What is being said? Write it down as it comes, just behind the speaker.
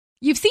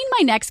You've seen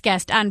my next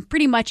guest on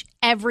pretty much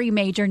every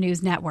major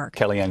news network.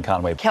 Kellyanne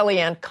Conway.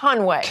 Kellyanne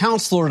Conway.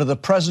 Counselor to the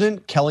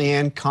President,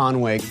 Kellyanne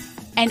Conway.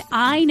 And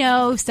I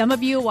know some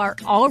of you are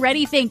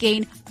already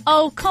thinking,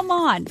 oh, come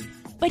on.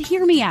 But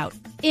hear me out.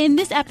 In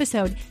this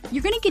episode,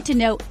 you're going to get to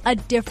know a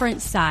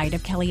different side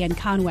of Kellyanne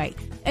Conway,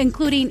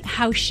 including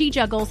how she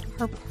juggles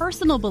her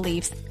personal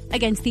beliefs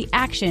against the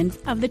actions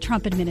of the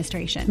Trump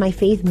administration. My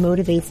faith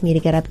motivates me to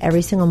get up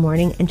every single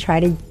morning and try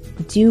to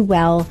do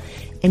well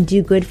and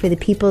do good for the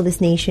people of this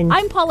nation.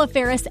 I'm Paula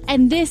Ferris,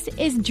 and this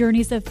is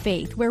Journeys of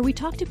Faith, where we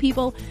talk to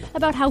people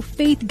about how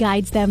faith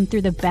guides them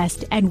through the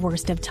best and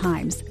worst of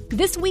times.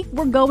 This week,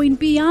 we're going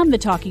beyond the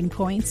talking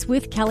points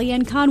with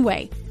Kellyanne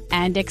Conway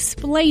and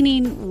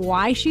explaining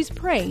why she's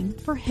praying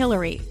for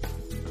Hillary.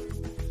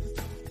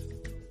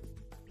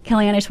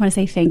 Kellyanne, I just want to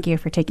say thank you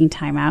for taking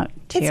time out.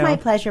 It's my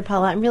pleasure,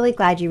 Paula. I'm really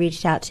glad you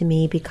reached out to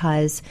me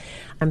because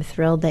I'm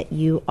thrilled that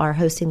you are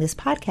hosting this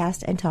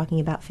podcast and talking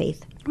about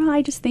faith. Well,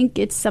 I just think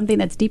it's something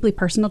that's deeply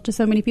personal to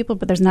so many people,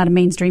 but there's not a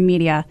mainstream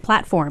media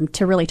platform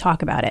to really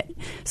talk about it.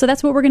 So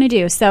that's what we're going to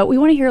do. So we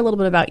want to hear a little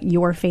bit about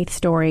your faith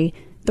story,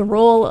 the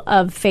role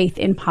of faith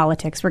in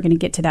politics. We're going to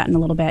get to that in a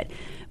little bit.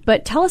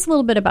 But tell us a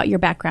little bit about your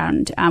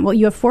background. Well,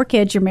 you have 4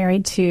 kids. You're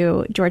married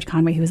to George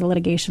Conway, who's a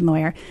litigation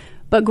lawyer.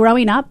 But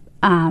growing up,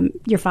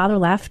 your father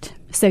left.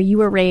 So you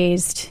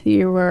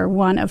were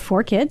one of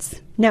 4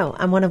 kids? No,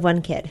 I'm one of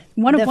 1 kid.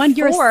 One of one?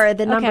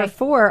 The number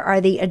 4 are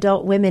the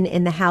adult women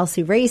in the house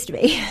who raised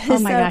me. Oh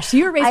my gosh,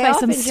 you were raised by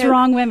some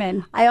strong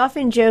women. I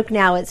often joke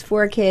now it's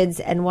 4 kids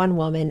and 1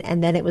 woman,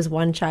 and then it was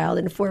 1 child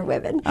and 4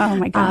 women. Oh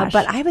my gosh.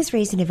 But I was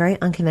raised in a very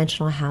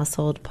unconventional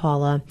household,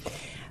 Paula,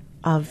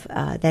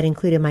 that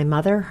included my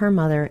mother, her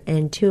mother,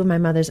 and 2 of my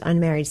mother's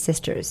unmarried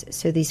sisters.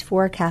 So these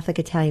 4 Catholic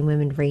Italian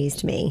women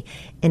raised me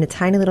in a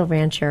tiny little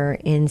rancher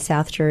in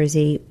South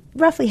Jersey,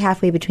 roughly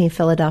halfway between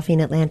Philadelphia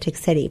and Atlantic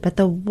City. But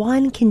the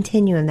one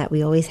continuum that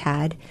we always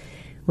had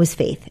was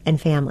faith and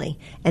family,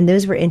 and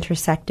those were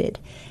intersected.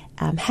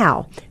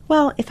 How?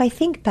 Well, if I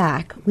think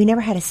back, we never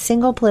had a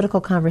single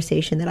political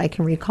conversation that I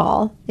can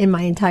recall in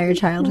my entire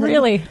childhood.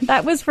 Really?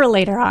 That was for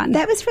later on.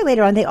 That was for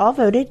later on. They all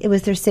voted. It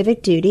was their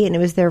civic duty, and it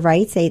was their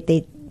rights.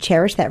 They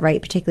cherished that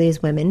right, particularly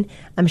as women.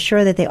 I'm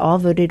sure that they all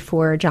voted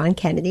for John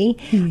Kennedy.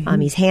 Mm-hmm.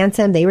 He's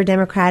handsome. They were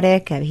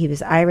Democratic. He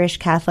was Irish,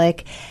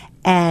 Catholic,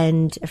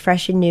 and a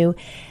fresh and new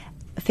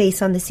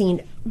face on the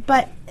scene.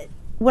 But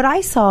what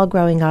I saw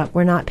growing up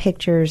were not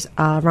pictures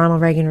of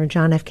Ronald Reagan or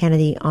John F.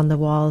 Kennedy on the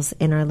walls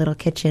in our little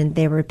kitchen.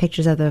 They were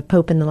pictures of the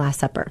Pope and the Last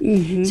Supper.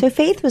 Mm-hmm. So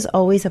faith was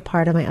always a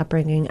part of my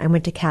upbringing. I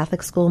went to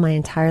Catholic school my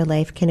entire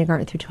life,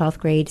 kindergarten through 12th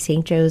grade,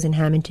 St. Joe's in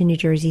Hamilton, New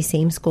Jersey,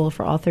 same school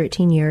for all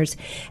 13 years.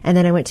 And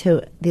then I went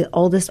to the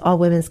oldest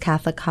all-women's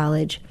Catholic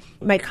college.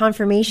 My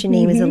confirmation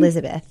name is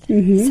Elizabeth.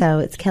 Mm-hmm. So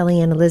it's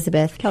Kellyanne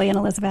Elizabeth. Kellyanne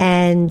Elizabeth.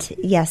 And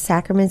yes,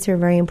 sacraments are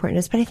very important to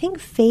us. But I think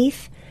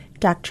faith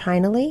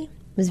doctrinally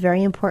was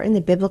very important.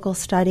 The biblical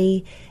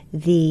study,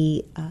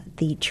 the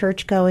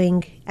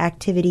church-going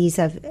activities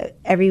of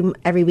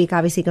every week,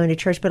 obviously going to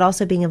church, but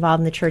also being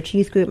involved in the church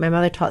youth group. My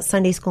mother taught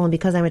Sunday school, and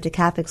because I went to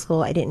Catholic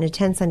school, I didn't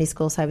attend Sunday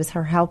school, so I was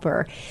her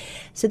helper.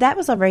 So that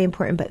was all very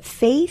important. But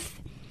faith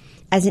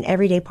as an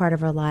everyday part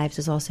of our lives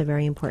is also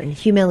very important.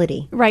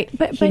 Humility. Right.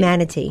 But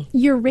humanity. But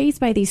you're raised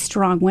by these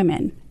strong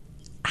women.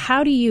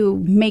 How do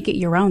you make it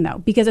your own, though?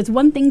 Because it's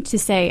one thing to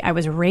say, I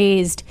was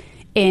raised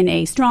in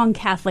a strong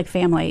Catholic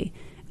family,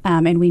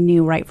 and we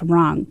knew right from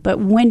wrong. But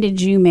when did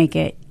you make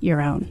it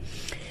your own?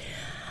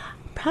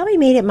 Probably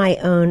made it my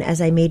own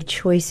as I made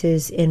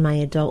choices in my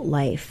adult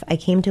life. I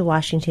came to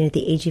Washington at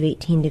the age of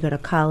 18 to go to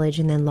college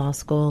and then law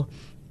school,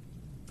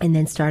 and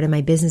then started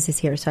my businesses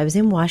here. So I was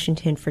in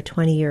Washington for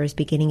 20 years,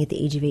 beginning at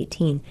the age of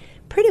 18,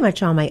 pretty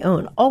much on my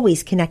own,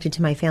 always connected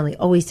to my family,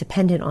 always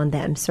dependent on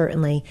them,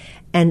 certainly,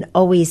 and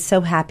always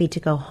so happy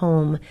to go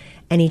home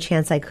any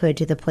chance I could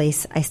to the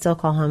place I still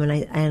call home,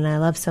 and I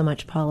love so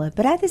much, Paula.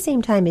 But at the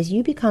same time, as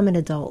you become an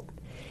adult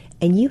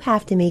and you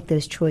have to make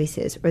those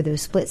choices or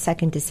those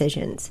split-second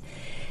decisions,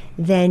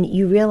 then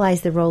you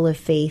realize the role of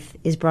faith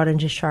is brought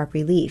into sharp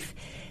relief.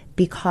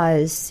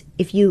 Because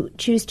if you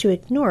choose to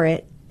ignore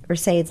it, or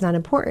say it's not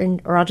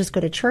important, or I'll just go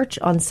to church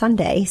on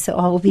Sunday, so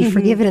all will be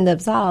forgiven and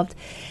absolved,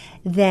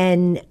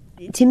 then,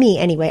 to me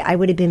anyway, I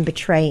would have been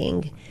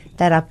betraying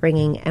that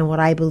upbringing and what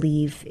I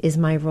believe is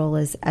my role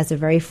as a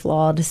very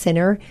flawed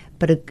sinner,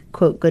 but a,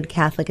 quote, good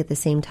Catholic at the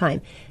same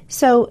time.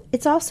 So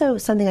it's also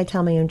something I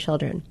tell my own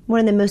children. One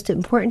of the most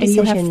important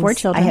decisions. And you have 4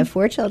 children. I have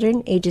 4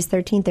 children, ages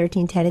 13,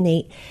 10, and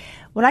 8.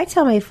 What I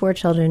tell my 4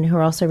 children who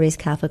are also raised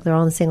Catholic, they're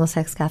all in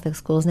single-sex Catholic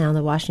schools now in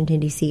the Washington,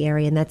 D.C.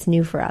 area, and that's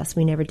new for us.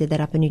 We never did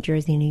that up in New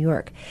Jersey and New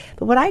York.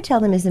 But what I tell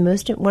them is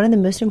one of the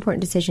most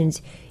important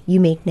decisions you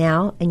make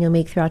now and you'll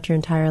make throughout your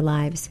entire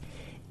lives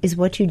is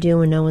what you do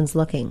when no one's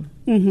looking.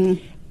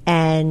 Mm-hmm.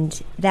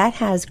 And that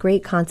has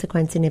great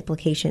consequence and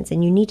implications,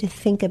 and you need to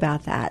think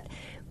about that.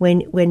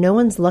 When no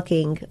one's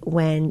looking,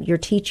 when your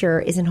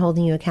teacher isn't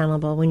holding you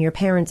accountable, when your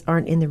parents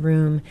aren't in the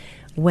room,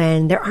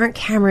 when there aren't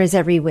cameras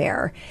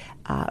everywhere,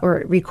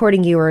 or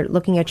recording you or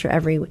looking at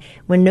your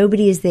when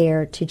nobody is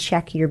there to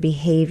check your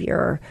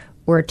behavior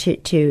or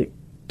to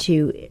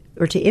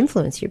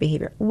influence your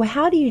behavior. Well,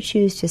 how do you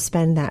choose to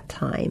spend that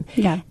time?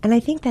 Yeah. And I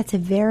think that's a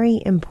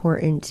very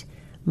important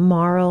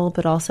moral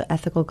but also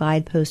ethical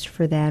guidepost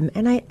for them.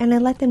 And I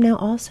let them know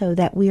also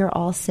that we are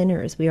all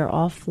sinners. We are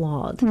all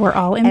flawed. We're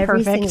all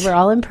imperfect. We're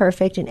all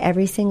imperfect, and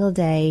every single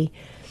day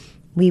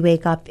we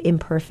wake up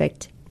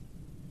imperfect,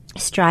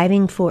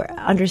 striving for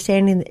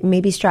understanding,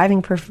 maybe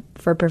striving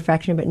for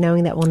perfection, but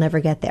knowing that we'll never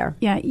get there.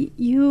 Yeah,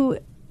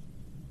 you've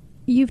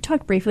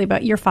talked briefly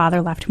about your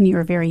father left when you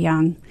were very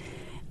young.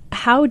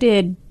 How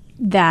did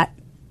that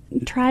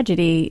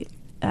tragedy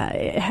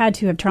it had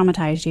to have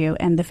traumatized you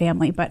and the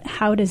family, but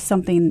how does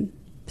something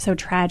so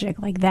tragic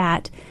like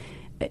that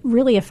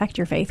really affect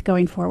your faith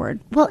going forward?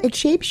 Well, it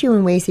shapes you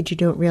in ways that you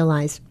don't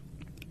realize.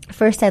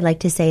 First, I'd like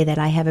to say that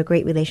I have a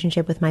great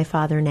relationship with my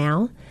father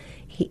now,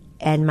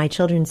 and my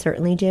children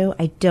certainly do.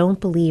 I don't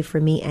believe, for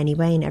me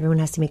anyway, and everyone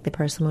has to make the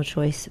personal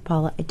choice,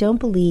 Paula, I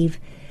don't believe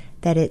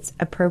that it's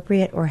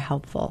appropriate or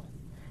helpful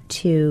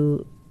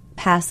to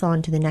pass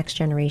on to the next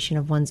generation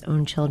of one's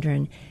own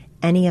children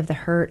any of the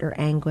hurt or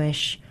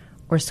anguish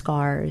or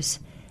scars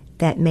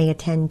that may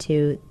attend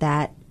to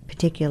that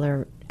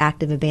particular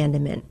act of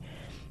abandonment.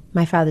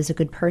 My father's a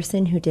good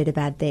person who did a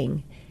bad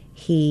thing.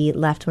 He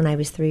left when I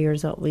was 3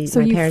 years old. So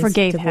my you parents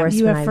forgave him. divorced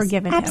You when have I was,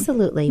 forgiven him.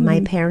 Absolutely. Mm-hmm. My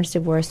parents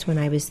divorced when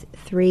I was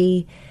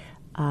 3.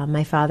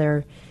 My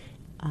father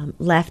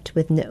left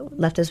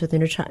us with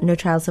no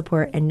child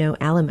support and no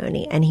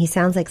alimony. And he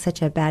sounds like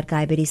such a bad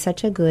guy, but he's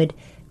such a good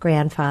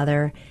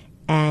grandfather.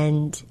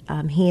 And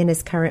he and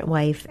his current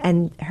wife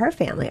and her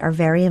family are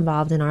very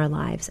involved in our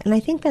lives. And I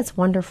think that's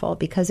wonderful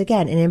because,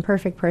 again, an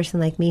imperfect person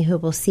like me who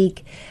will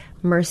seek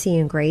mercy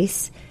and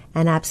grace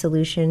and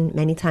absolution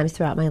many times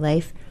throughout my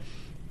life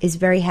is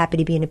very happy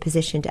to be in a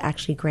position to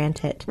actually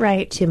grant it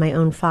to my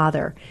own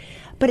father.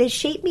 But it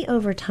shaped me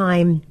over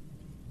time,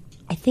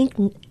 I think,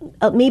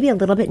 maybe a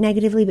little bit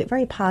negatively, but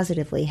very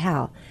positively.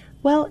 How?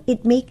 Well,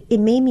 it made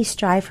me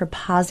strive for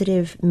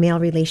positive male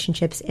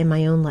relationships in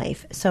my own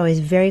life. So I was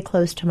very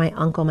close to my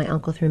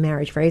uncle through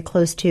marriage, very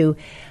close to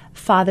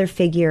father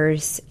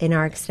figures in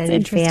our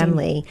extended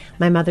family,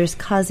 my mother's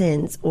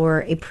cousins,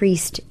 or a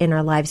priest in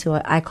our lives who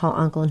I call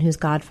uncle and who's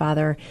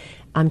godfather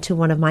to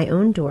one of my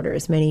own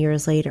daughters many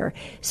years later.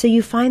 So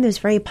you find those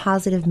very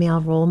positive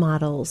male role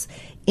models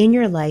in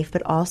your life,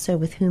 but also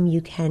with whom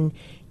you can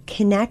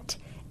connect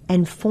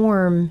and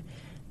form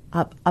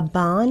a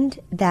bond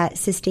that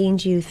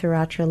sustains you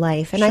throughout your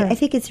life. And Sure. I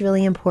think it's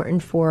really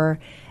important for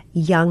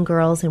young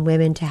girls and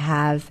women to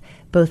have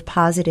both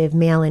positive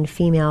male and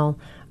female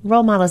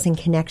role models and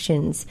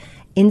connections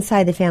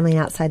inside the family and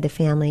outside the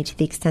family to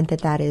the extent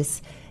that that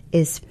is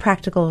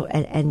practical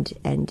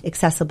and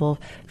accessible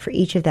for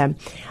each of them.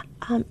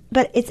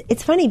 But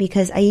it's funny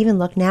because I even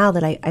look now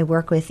that I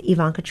work with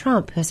Ivanka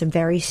Trump, who has a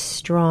very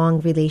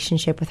strong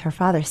relationship with her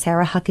father.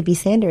 Sarah Huckabee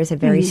Sanders, a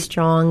very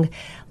strong,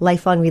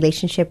 lifelong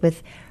relationship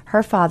with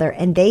her father.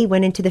 And they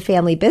went into the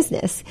family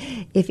business,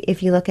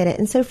 if you look at it.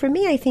 And so for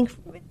me, I think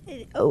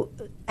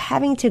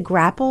having to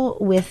grapple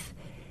with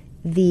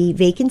the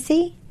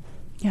vacancy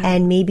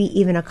and maybe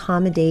even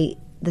accommodate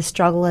the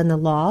struggle and the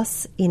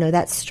loss,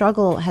 that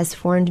struggle has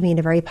formed me in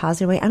a very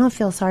positive way. I don't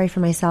feel sorry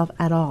for myself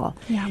at all.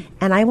 Yeah.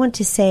 And I want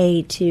to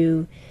say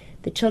to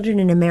the children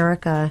in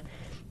America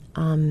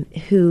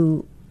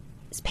whose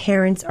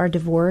parents are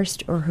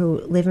divorced or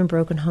who live in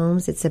broken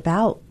homes,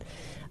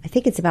 I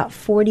think it's about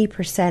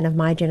 40% of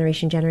my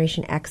generation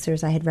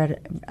Xers, I had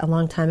read a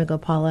long time ago,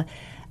 Paula,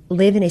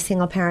 live in a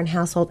single-parent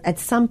household at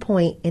some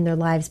point in their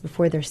lives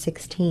before they're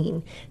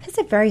 16. That's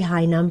a very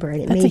high number,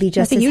 and it may be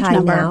just as high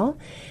now.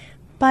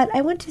 But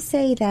I want to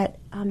say that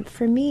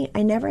for me,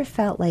 I never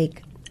felt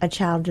like a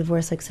child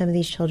divorce like some of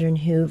these children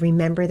who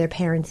remember their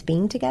parents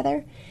being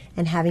together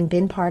and having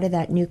been part of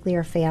that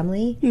nuclear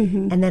family,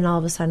 and then all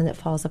of a sudden it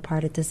falls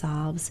apart, it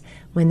dissolves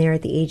when they're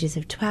at the ages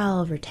of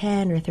 12 or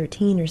 10 or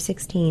 13 or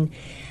 16.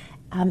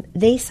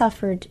 They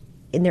suffered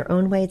in their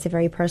own way. It's a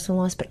very personal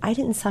loss, but I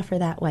didn't suffer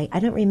that way. I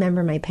don't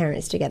remember my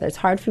parents together. It's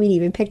hard for me to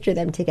even picture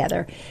them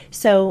together.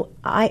 So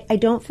I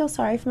don't feel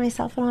sorry for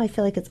myself at all. I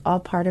feel like it's all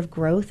part of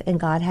growth, and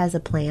God has a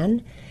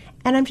plan.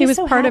 And I'm just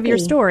so happy. It was part of your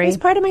story. It was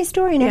part of my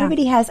story, and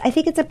everybody has. I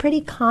think it's a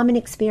pretty common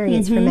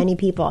experience for many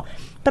people.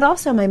 But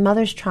also my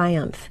mother's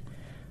triumph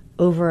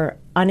over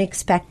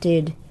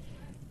unexpected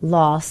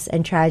loss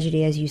and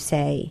tragedy, as you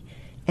say,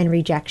 and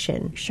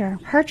rejection. Sure.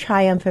 Her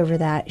triumph over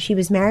that. She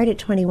was married at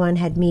 21,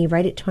 had me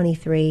right at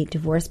 23,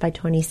 divorced by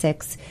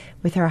 26,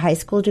 with her high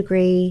school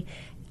degree,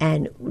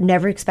 and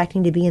never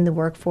expecting to be in the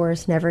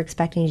workforce, never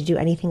expecting to do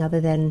anything other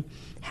than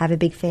have a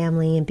big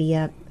family and be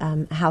a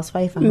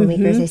housewife, a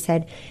homemaker, as I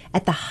said,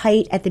 at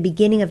the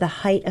beginning of the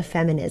height of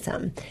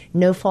feminism.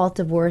 No fault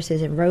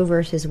divorces and Roe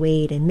versus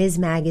Wade and Ms.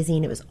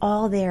 Magazine. It was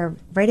all there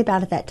right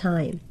about at that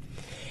time.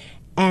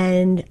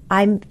 And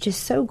I'm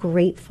just so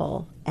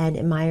grateful and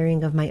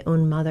admiring of my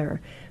own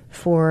mother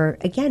for,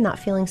 again, not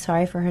feeling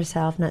sorry for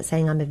herself, not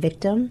saying I'm a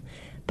victim,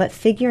 but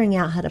figuring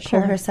out how to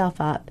pull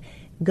herself up,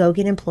 go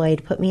get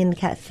employed,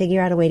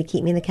 figure out a way to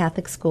keep me in the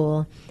Catholic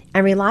school,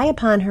 and rely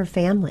upon her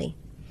family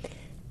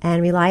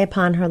and rely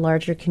upon her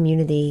larger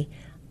community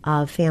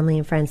of family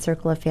and friends,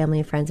 circle of family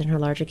and friends in her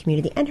larger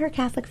community, and her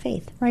Catholic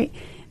faith. Right.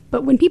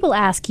 But when people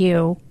ask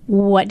you,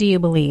 what do you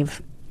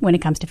believe when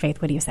it comes to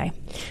faith, what do you say?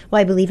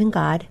 Well, I believe in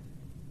God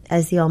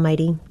as the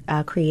Almighty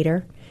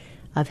Creator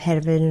of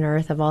heaven and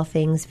earth, of all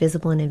things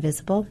visible and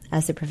invisible,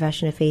 as the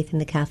profession of faith in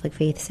the Catholic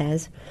faith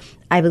says.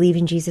 I believe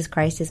in Jesus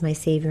Christ as my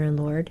Savior and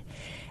Lord.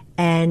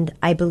 And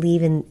I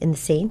believe in the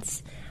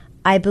saints.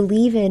 I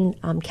believe in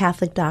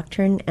Catholic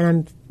doctrine, and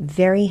I'm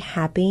very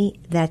happy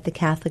that the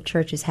Catholic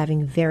Church is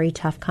having very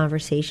tough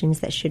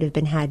conversations that should have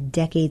been had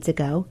decades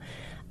ago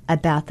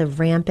about the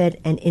rampant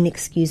and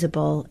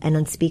inexcusable and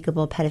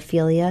unspeakable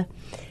pedophilia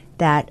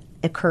that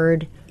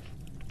occurred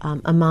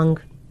among,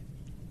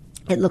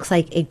 it looks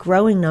like, a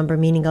growing number,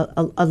 meaning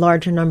a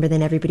larger number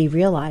than everybody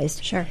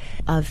realized, Sure.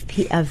 of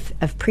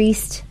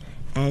priests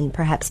and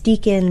perhaps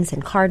deacons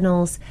and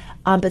cardinals,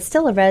 but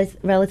still a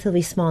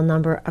relatively small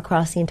number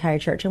across the entire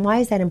church. And why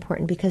is that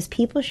important? Because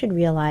people should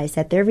realize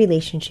that their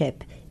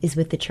relationship is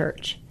with the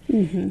church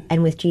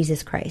and with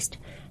Jesus Christ,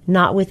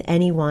 not with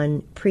any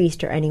one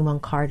priest or any one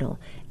cardinal.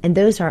 And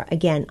those are,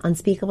 again,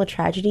 unspeakable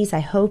tragedies.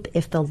 I hope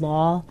if the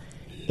law,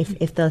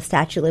 if the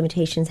statute of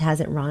limitations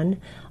hasn't run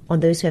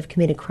on those who have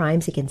committed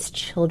crimes against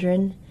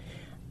children,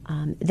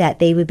 that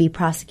they would be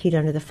prosecuted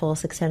under the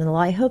fullest extent of the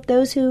law. I hope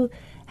those who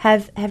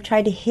have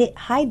tried to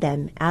hide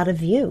them out of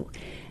view,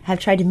 have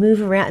tried to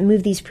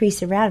move these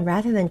priests around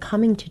rather than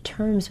coming to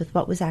terms with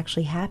what was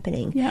actually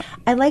happening. Yep.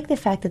 I like the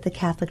fact that the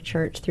Catholic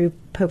Church, through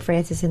Pope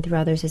Francis and through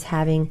others, is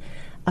having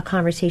a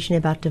conversation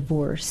about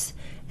divorce,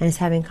 and is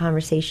having a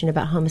conversation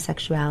about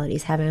homosexuality,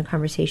 is having a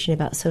conversation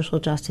about social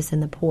justice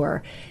and the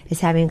poor, is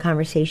having a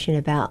conversation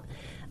about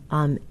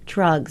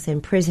drugs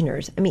and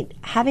prisoners. I mean,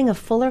 having a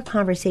fuller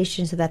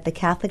conversation so that the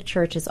Catholic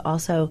Church is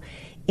also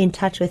in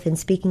touch with and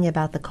speaking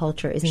about the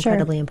culture is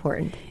incredibly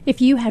important.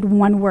 If you had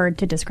one word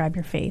to describe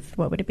your faith,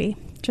 what would it be?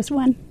 Just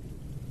one.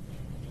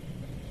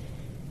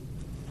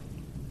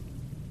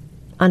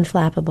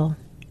 Unflappable.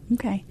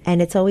 Okay.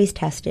 And it's always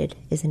tested,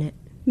 isn't it?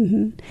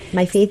 Mm-hmm.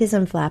 My faith is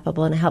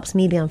unflappable, and it helps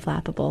me be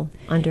unflappable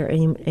under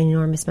an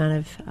enormous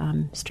amount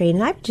of strain.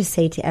 And I would just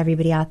say to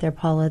everybody out there,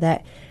 Paula,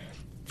 that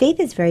faith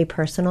is very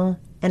personal,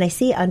 and I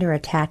see it under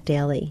attack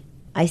daily.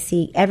 I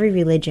see every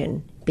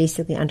religion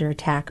basically under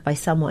attack by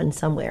someone,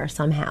 somewhere,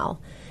 somehow.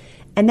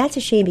 And that's a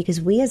shame, because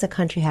we as a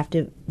country have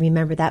to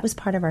remember that was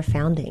part of our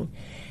founding.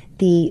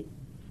 The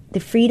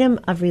freedom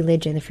of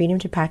religion, the freedom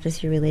to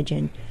practice your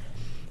religion,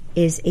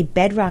 is a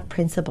bedrock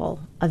principle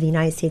of the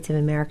United States of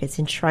America. It's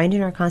enshrined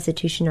in our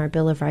Constitution, our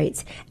Bill of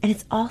Rights, and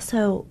it's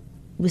also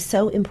was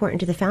so important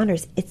to the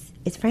founders.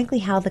 It's frankly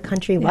how the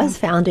country was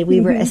founded.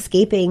 We were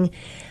escaping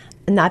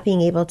not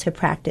being able to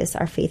practice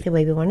our faith the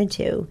way we wanted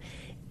to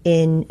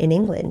in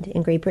England,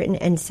 in Great Britain.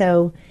 And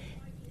so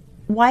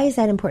why is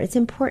that important? It's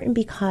important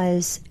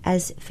because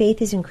as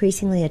faith is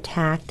increasingly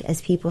attacked,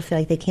 as people feel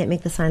like they can't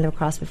make the sign of the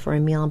cross before a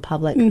meal in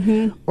public,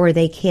 or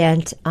they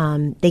can't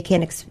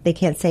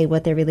say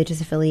what their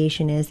religious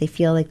affiliation is, they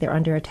feel like they're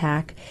under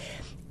attack.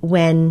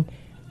 When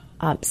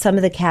some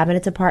of the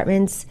cabinet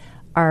departments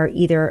are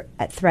either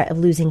at threat of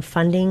losing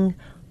funding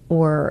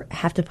or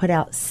have to put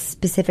out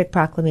specific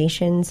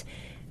proclamations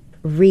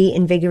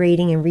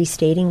reinvigorating and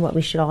restating what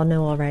we should all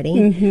know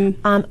already.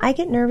 I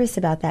get nervous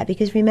about that,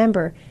 because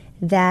remember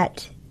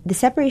that the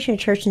separation of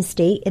church and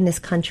state in this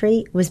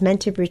country was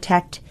meant to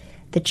protect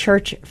the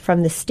church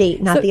from the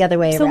state, not the other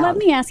way around. So let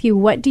me ask you,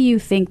 what do you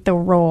think the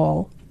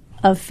role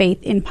of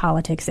faith in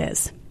politics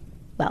is?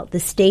 Well, the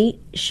state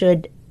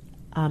should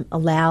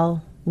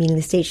meaning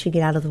the state should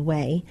get out of the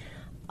way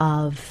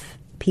of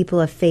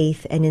people of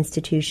faith and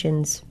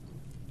institutions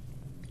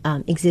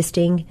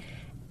existing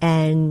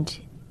and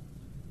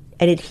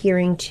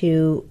adhering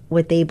to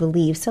what they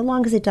believe, so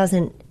long as it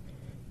doesn't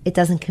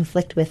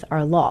conflict with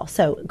our law.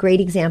 So a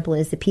great example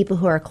is the people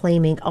who are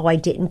claiming, I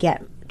didn't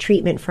get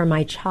treatment for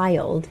my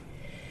child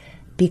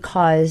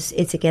because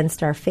it's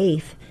against our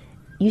faith.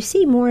 You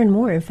see more and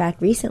more, in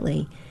fact,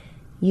 recently,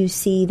 you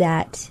see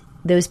that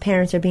those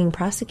parents are being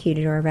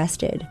prosecuted or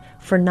arrested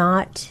for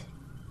not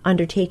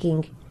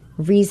undertaking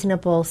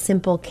reasonable,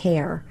 simple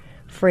care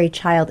for a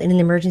child in an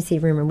emergency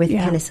room or with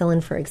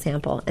penicillin, for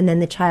example, and then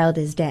the child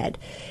is dead.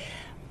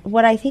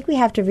 What I think we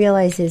have to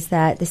realize is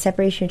that the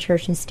separation of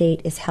church and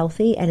state is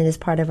healthy, and it is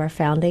part of our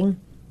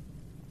founding.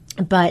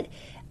 But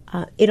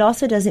it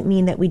also doesn't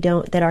mean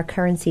that our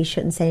currency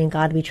shouldn't say "In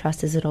God We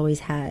Trust" as it always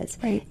has.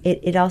 Right.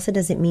 It also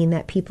doesn't mean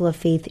that people of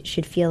faith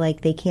should feel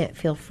like they can't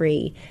feel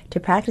free to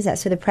practice that.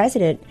 So the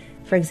president,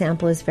 for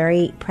example, is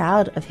very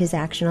proud of his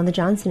action on the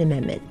Johnson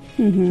Amendment.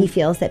 He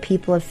feels that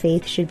people of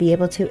faith should be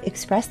able to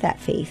express that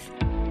faith.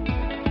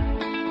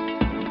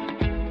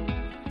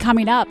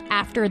 Coming up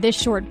after this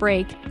short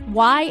break,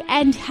 why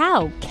and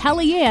how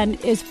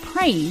Kellyanne is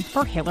praying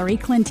for Hillary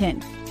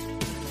Clinton.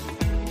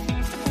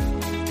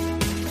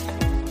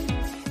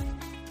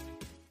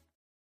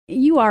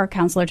 You are a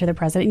counselor to the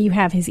president. You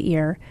have his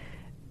ear.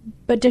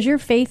 But does your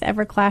faith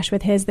ever clash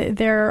with his?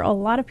 There are a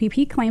lot of people.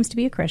 He claims to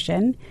be a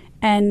Christian,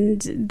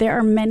 and there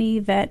are many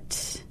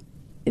that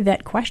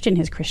that question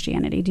his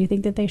Christianity. Do you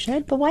think that they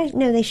should? But why?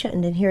 No, they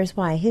shouldn't. And here's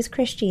why. His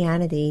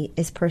Christianity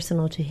is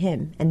personal to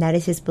him, and that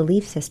is his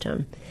belief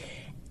system.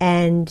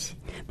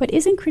 But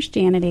isn't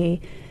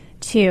Christianity,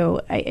 too,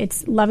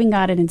 it's loving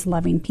God and it's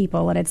loving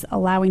people, and it's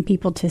allowing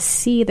people to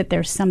see that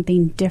there's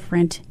something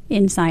different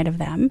inside of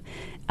them.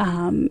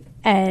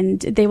 And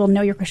they will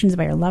know your Christians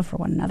by your love for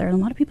one another. And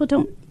a lot of people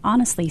don't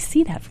honestly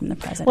see that from the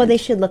president. Well, they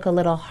should look a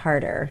little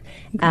harder.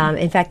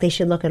 Okay. In fact, they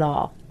should look at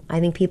all. I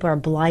think people are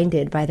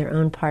blinded by their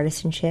own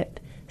partisanship.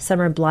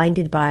 Some are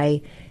blinded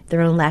by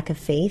their own lack of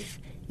faith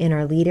in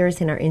our leaders,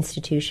 in our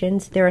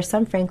institutions. There are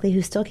some, frankly,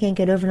 who still can't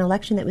get over an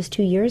election that was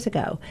 2 years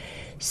ago.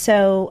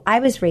 So I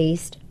was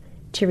raised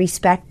to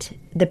respect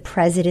the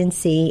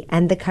presidency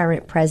and the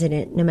current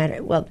president,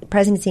 the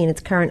presidency and its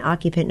current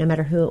occupant, no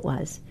matter who it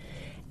was.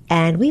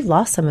 And we've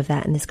lost some of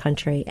that in this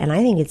country. And I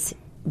think it's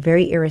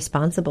very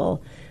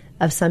irresponsible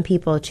of some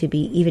people to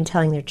be even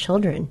telling their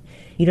children,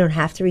 you don't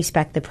have to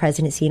respect the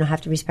presidency, you don't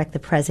have to respect the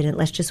president,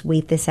 let's just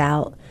wait this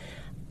out.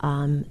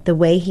 The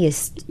way he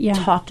is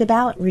talked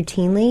about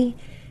routinely,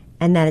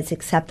 and that it's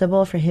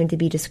acceptable for him to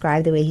be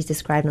described the way he's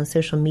described on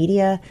social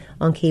media,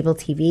 on cable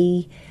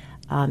TV.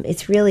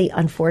 It's really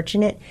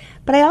unfortunate.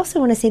 But I also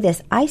want to say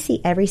this. I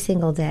see every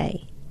single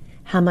day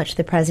how much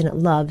the president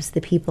loves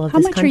the people of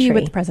this country. How much are you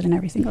with the president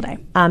every single day?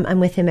 I'm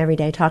with him every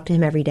day. I talk to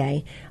him every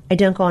day. I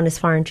don't go on his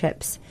foreign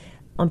trips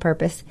on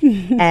purpose.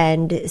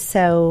 And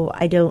so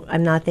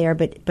I'm not there,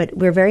 but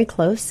we're very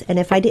close. And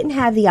if I didn't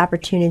have the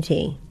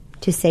opportunity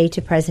to say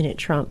to President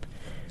Trump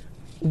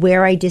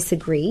where I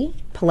disagree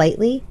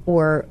politely,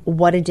 or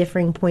what a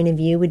differing point of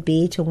view would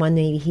be to one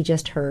maybe he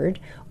just heard,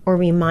 or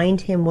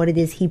remind him what it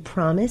is he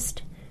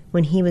promised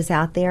when he was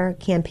out there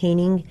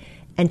campaigning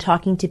and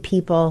talking to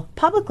people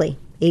publicly,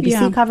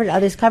 ABC covered it,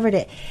 others covered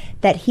it,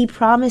 that he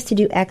promised to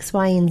do X,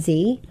 Y, and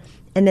Z,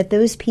 and that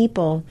those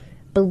people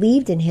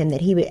believed in him,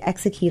 that he would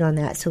execute on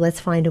that. So let's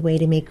find a way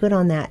to make good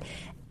on that.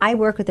 I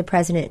work with the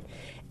president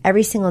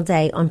every single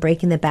day on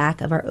breaking the back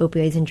of our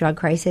opioids and drug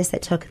crisis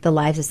that took the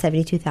lives of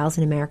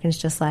 72,000 Americans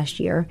just last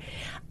year.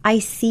 I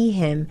see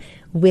him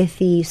with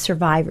the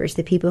survivors,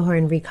 the people who are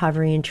in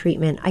recovery and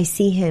treatment. I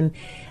see him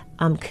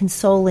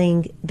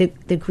consoling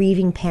the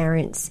grieving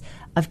parents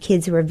of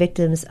kids who are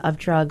victims of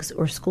drugs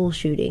or school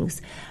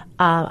shootings.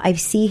 I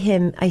see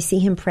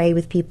him pray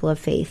with people of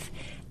faith.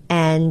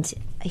 And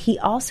he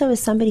also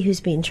is somebody who's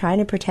been trying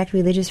to protect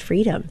religious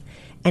freedom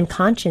and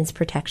conscience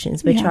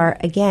protections, which are,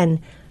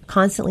 again,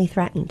 constantly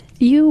threatened.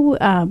 You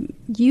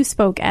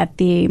spoke at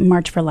the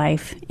March for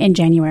Life in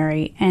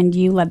January, and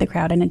you led the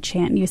crowd in a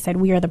chant, and you said,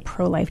 "We are the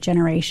pro-life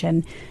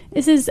generation."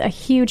 This is a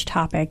huge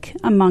topic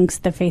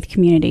amongst the faith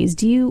communities.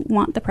 Do you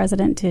want the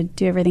president to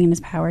do everything in his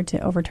power to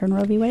overturn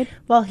Roe v. Wade?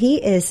 Well,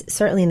 he is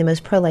certainly the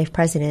most pro-life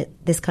president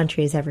this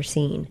country has ever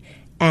seen,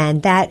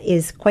 and that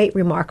is quite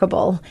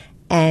remarkable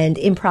and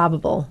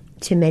improbable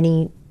to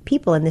many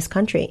people in this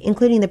country,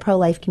 including the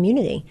pro-life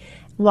community.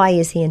 Why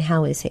is he and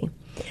how is he?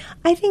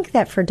 I think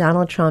that for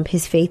Donald Trump,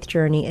 his faith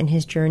journey and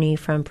his journey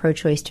from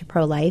pro-choice to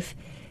pro-life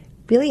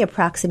really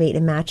approximate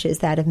and matches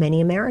that of many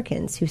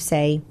Americans who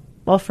say,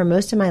 well, for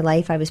most of my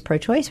life I was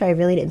pro-choice, or I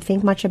really didn't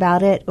think much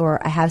about it,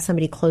 or I have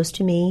somebody close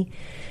to me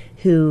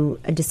who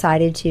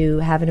decided to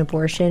have an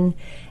abortion,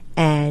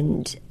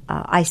 and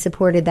I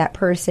supported that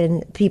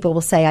person. People will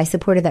say, I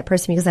supported that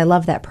person because I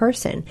love that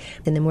person.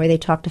 And the more they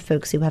talk to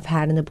folks who have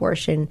had an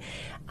abortion,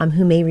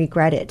 who may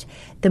regret it,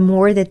 the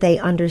more that they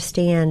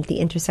understand the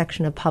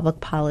intersection of public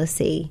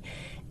policy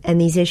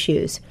and these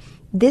issues.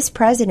 This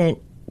president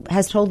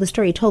has told the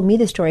story. He told me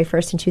the story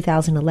first in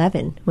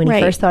 2011 when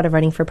he first thought of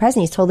running for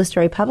president. He's told the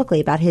story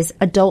publicly about his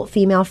adult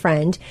female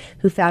friend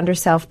who found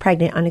herself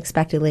pregnant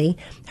unexpectedly.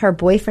 Her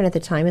boyfriend at the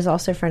time, is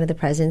also a friend of the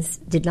president's,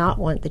 did not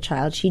want the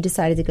child. She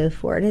decided to go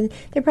for it. And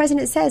the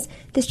president says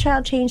this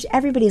child changed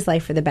everybody's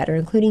life for the better,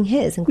 including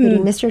his,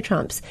 including Mr.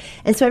 Trump's.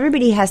 And so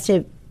everybody has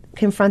to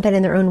confront that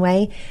in their own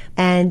way.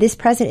 And this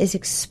president is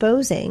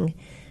exposing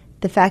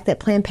the fact that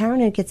Planned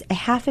Parenthood gets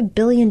 $500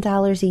 million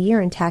a year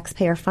in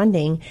taxpayer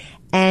funding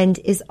and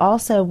is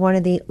also one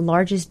of the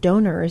largest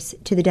donors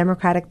to the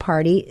Democratic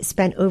Party,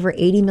 spent over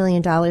 $80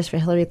 million for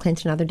Hillary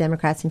Clinton and other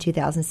Democrats in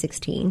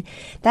 2016.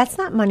 That's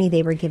not money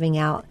they were giving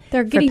out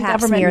for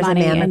pap smears and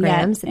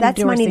mammograms.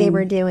 That's money they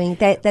were doing.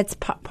 That's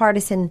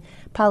partisan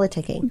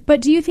politicking.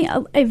 But do you think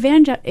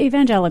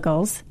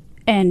evangelicals,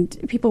 and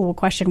people will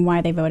question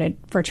why they voted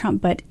for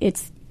Trump, but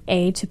it's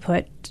A, to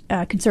put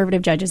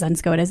conservative judges on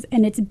SCOTUS,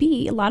 and it's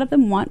B, a lot of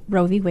them want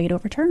Roe v. Wade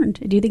overturned.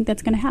 Do you think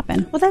that's going to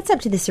happen? Well, that's up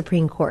to the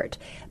Supreme Court.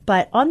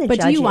 But on the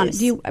judges...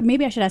 do you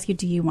maybe I should ask you,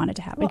 do you want it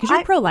to happen? Because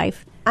you're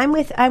pro-life. I'm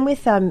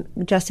with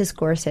Justice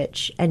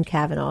Gorsuch and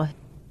Kavanaugh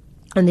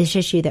on this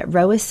issue that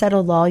Roe is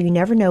settled law. You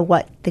never know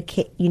what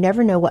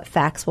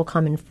facts will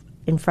come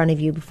in front of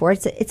you before.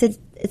 It's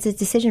a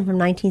decision from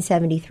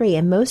 1973,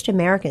 and most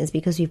Americans,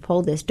 because we've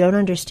polled this, don't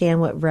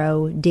understand what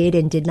Roe did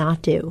and did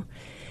not do.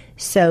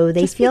 So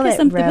they feel that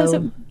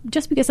Roe...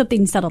 Just because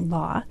something's settled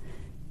law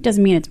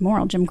doesn't mean it's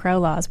moral. Jim Crow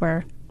laws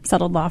were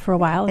settled law for a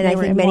while. And I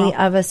think many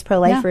of us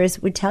pro-lifers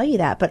would tell you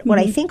that. But what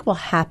I think will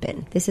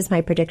happen, this is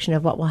my prediction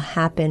of what will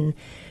happen,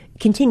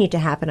 continue to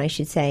happen, I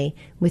should say,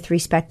 with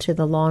respect to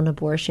the law on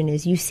abortion,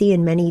 is you see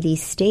in many of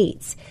these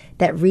states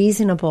that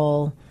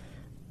reasonable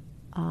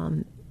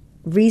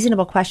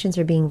questions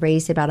are being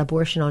raised about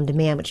abortion on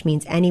demand, which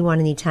means anyone,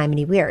 anytime,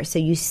 anywhere. So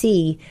you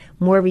see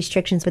more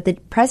restrictions. But the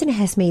president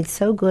has made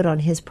so good on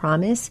his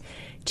promise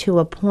to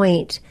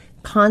appoint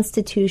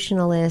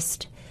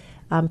constitutionalist,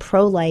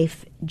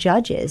 pro-life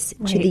judges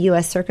to the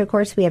U.S. Circuit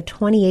Courts. We have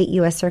 28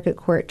 U.S. Circuit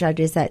Court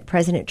judges that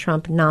President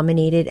Trump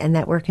nominated and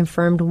that were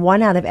confirmed.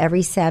 One out of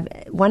every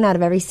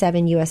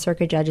seven U.S.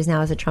 Circuit judges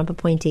now is a Trump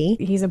appointee.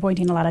 He's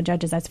appointing a lot of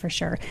judges, that's for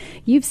sure.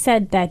 You've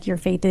said that your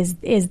faith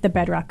is the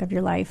bedrock of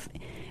your life.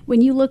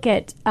 When you look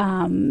at,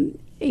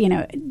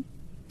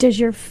 does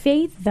your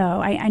faith,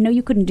 though, I know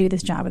you couldn't do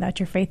this job without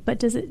your faith,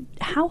 but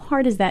how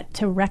hard is that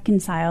to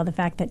reconcile the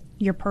fact that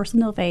your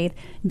personal faith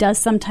does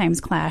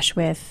sometimes clash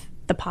with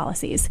the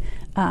policies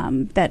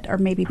that are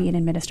maybe being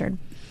administered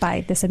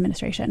by this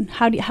administration?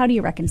 How do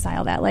you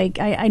reconcile that? Like,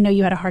 I know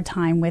you had a hard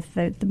time with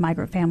the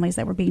migrant families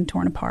that were being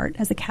torn apart.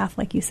 As a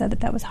Catholic, you said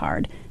that was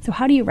hard. So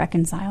how do you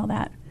reconcile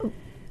that?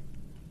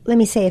 Let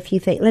me say a few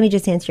things. Let me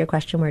just answer your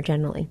question more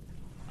generally.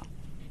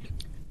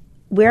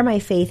 Where my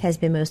faith has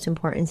been most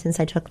important since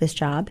I took this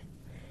job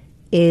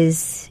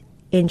is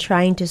in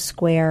trying to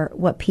square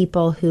what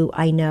people who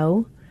I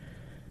know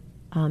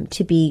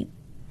to be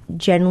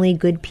generally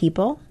good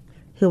people,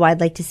 who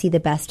I'd like to see the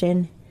best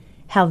in,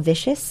 how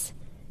vicious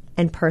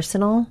and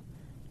personal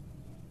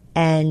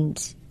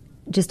and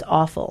just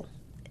awful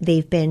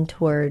they've been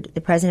toward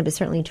the president, but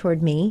certainly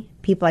toward me,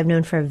 people I've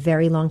known for a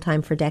very long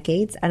time, for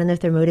decades. I don't know if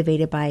they're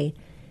motivated by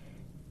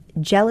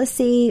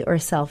jealousy or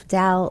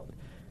self-doubt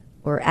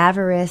or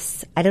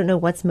avarice. I don't know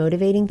what's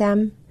motivating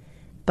them,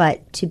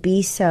 but to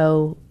be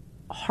so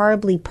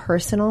horribly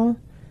personal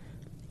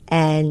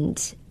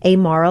and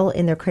amoral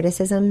in their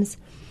criticisms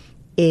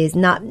is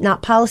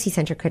not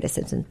policy-centered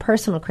criticism,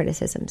 personal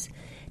criticisms.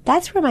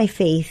 That's where my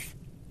faith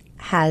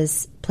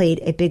has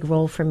played a big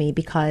role for me,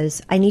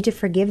 because I need to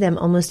forgive them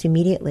almost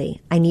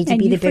immediately. I need to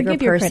be the bigger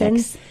person.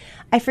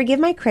 I forgive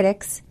my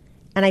critics.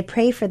 And I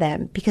pray for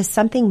them because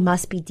something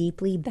must be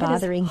deeply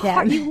bothering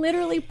them. You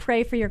literally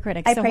pray for your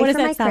critics. I pray for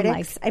my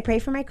critics. I pray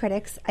for my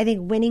critics. I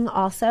think winning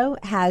also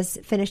has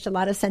finished a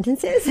lot of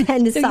sentences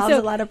and solves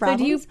a lot of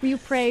problems. So do you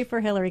pray for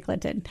Hillary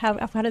Clinton? How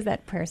does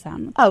that prayer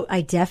sound? Oh, I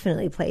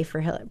definitely pray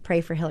for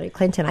Hillary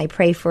Clinton. I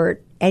pray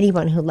for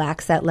anyone who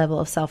lacks that level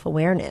of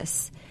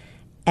self-awareness.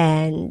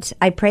 And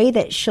I pray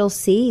that she'll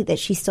see that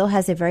she still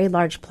has a very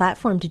large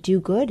platform to do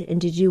good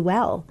and to do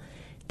well,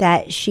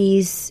 that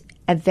she's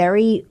a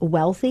very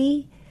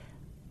wealthy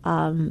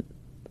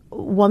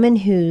woman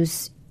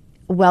who's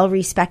well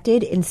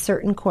respected in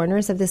certain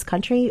corners of this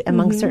country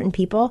among certain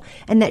people,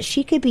 and that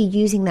she could be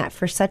using that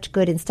for such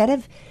good. Instead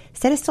of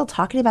still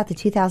talking about the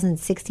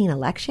 2016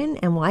 election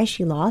and why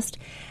she lost,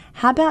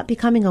 how about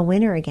becoming a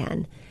winner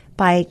again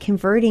by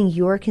converting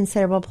your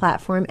considerable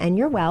platform and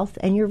your wealth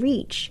and your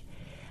reach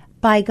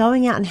by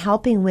going out and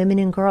helping women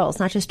and girls,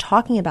 not just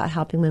talking about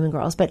helping women and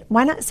girls, but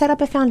why not set up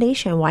a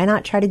foundation? Why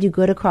not try to do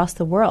good across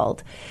the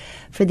world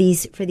for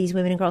these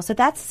women and girls? So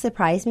that's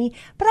surprised me.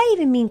 But I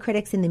even mean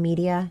critics in the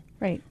media.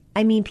 Right.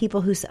 I mean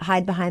people who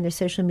hide behind their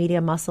social media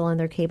muscle and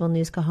their cable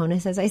news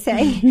cojones, as I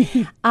say.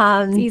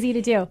 It's easy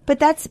to do. But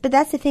that's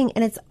the thing.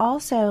 And it's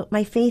also,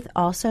 my faith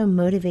also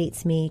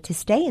motivates me to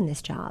stay in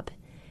this job.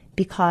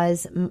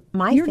 Because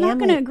my You're family... not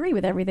going to agree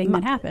with everything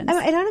that happens.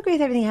 I don't agree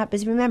with everything that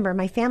happens. Remember,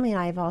 my family and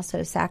I have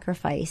also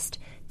sacrificed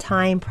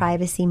time,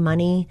 privacy,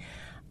 money.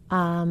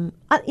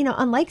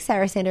 Unlike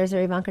Sarah Sanders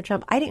or Ivanka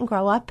Trump, I didn't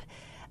grow up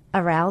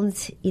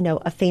around,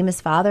 a famous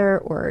father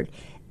or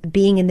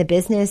being in the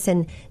business.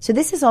 And so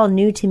this is all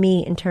new to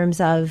me in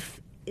terms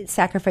of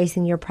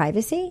sacrificing your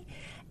privacy.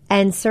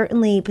 And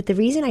certainly, but the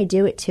reason I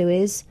do it too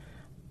is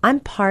I'm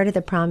part of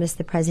the promise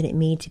the president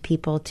made to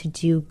people to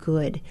do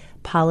good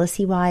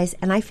policy-wise,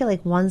 and I feel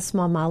like one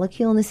small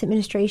molecule in this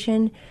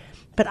administration.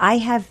 But I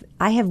have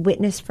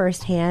witnessed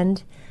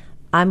firsthand.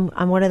 I'm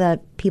one of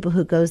the people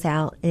who goes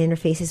out and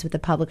interfaces with the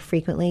public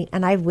frequently,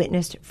 and I've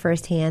witnessed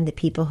firsthand the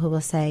people who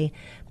will say,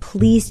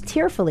 please,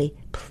 tearfully,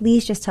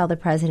 please just tell the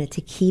president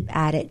to keep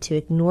at it, to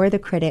ignore the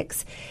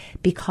critics,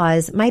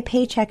 because my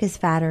paycheck is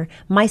fatter.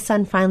 My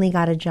son finally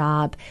got a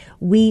job.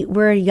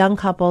 We're a young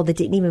couple that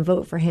didn't even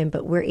vote for him,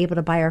 but we're able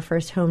to buy our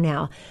first home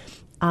now.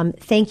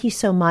 Thank you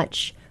so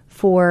much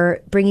for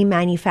bringing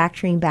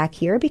manufacturing back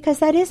here, because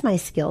that is my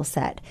skill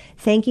set.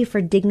 Thank you for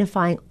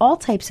dignifying all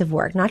types of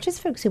work, not just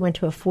folks who went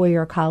to a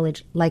 4-year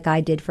college like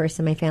I did first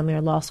in my family,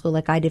 or law school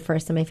like I did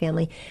first in my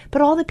family,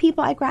 but all the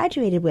people I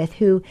graduated with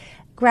who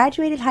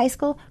graduated high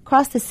school,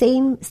 crossed the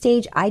same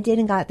stage I did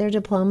and got their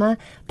diploma,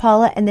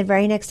 Paula, and the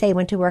very next day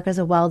went to work as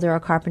a welder, a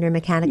carpenter,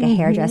 mechanic, a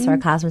hairdresser, a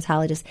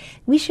cosmetologist.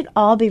 We should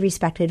all be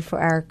respected for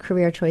our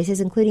career choices,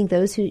 including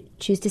those who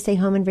choose to stay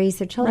home and raise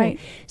their children. Right.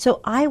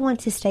 So I want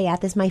to stay at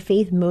this. My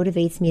faith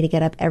motivates me to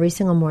get up every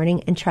single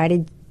morning and try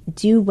to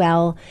do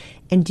well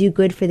and do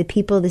good for the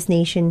people of this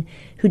nation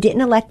who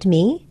didn't elect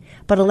me,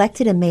 but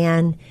elected a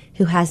man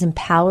who has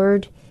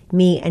empowered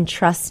me and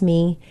trusts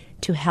me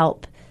to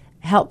help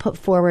put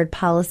forward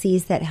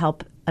policies that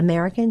help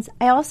Americans.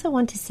 I also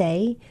want to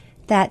say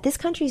that this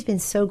country's been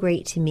so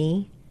great to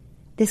me.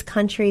 This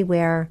country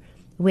where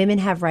women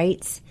have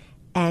rights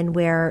and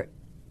where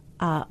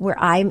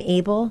I'm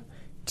able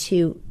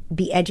to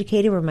be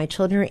educated, where my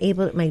children are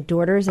able, my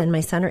daughters and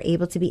my son are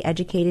able to be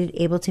educated,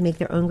 able to make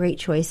their own great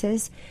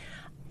choices.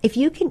 If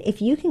you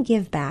can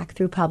give back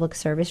through public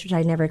service, which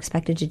I never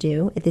expected to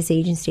do at this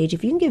age and stage,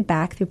 if you can give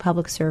back through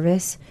public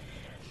service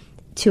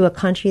to a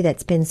country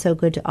that's been so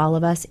good to all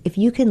of us, if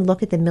you can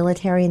look at the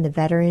military and the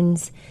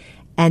veterans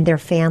and their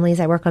families,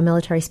 I work on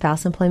military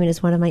spouse employment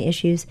as one of my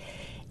issues,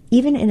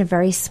 even in a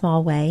very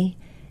small way,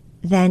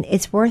 then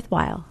it's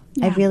worthwhile.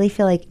 Yeah. I really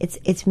feel like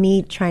it's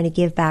me trying to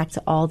give back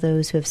to all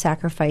those who have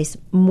sacrificed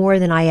more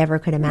than I ever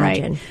could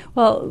imagine. Right.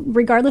 Well,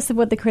 regardless of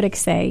what the critics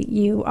say,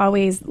 you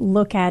always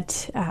look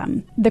at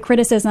the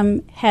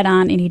criticism head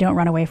on and you don't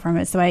run away from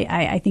it. So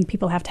I think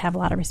people have to have a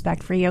lot of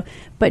respect for you.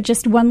 But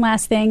just one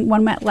last thing,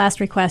 one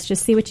last request,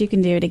 just see what you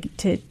can do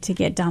to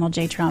get Donald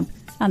J. Trump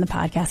on the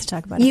podcast to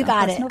talk about it. You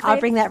got it. I'll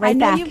bring that right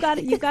back. You've got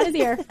it. You've got his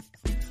ear.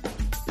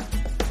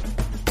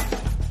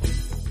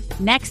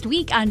 Next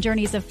week on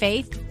Journeys of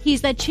Faith,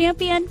 he's a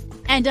champion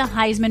and a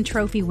Heisman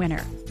Trophy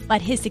winner. But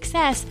his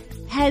success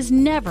has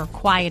never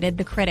quieted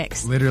the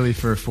critics. Literally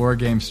for a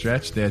 4-game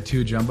stretch, they had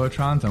 2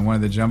 Jumbotrons. On one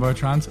of the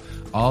Jumbotrons,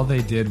 all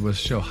they did was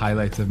show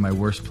highlights of my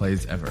worst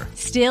plays ever.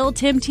 Still,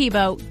 Tim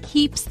Tebow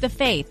keeps the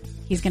faith.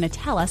 He's going to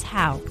tell us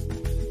how.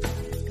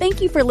 Thank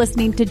you for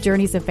listening to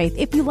Journeys of Faith.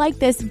 If you like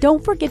this,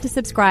 don't forget to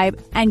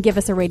subscribe and give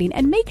us a rating.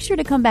 And make sure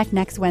to come back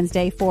next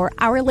Wednesday for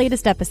our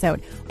latest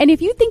episode. And if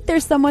you think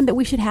there's someone that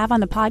we should have on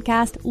the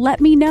podcast,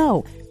 let me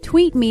know.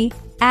 Tweet me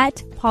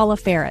at Paula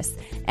Ferris.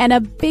 And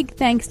a big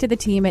thanks to the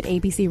team at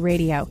ABC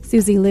Radio.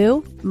 Susie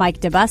Liu, Mike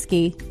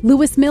Dabusky,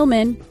 Lewis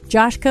Millman,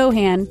 Josh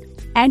Cohan,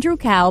 Andrew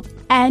Kalb,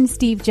 and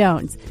Steve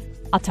Jones.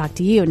 I'll talk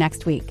to you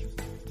next week.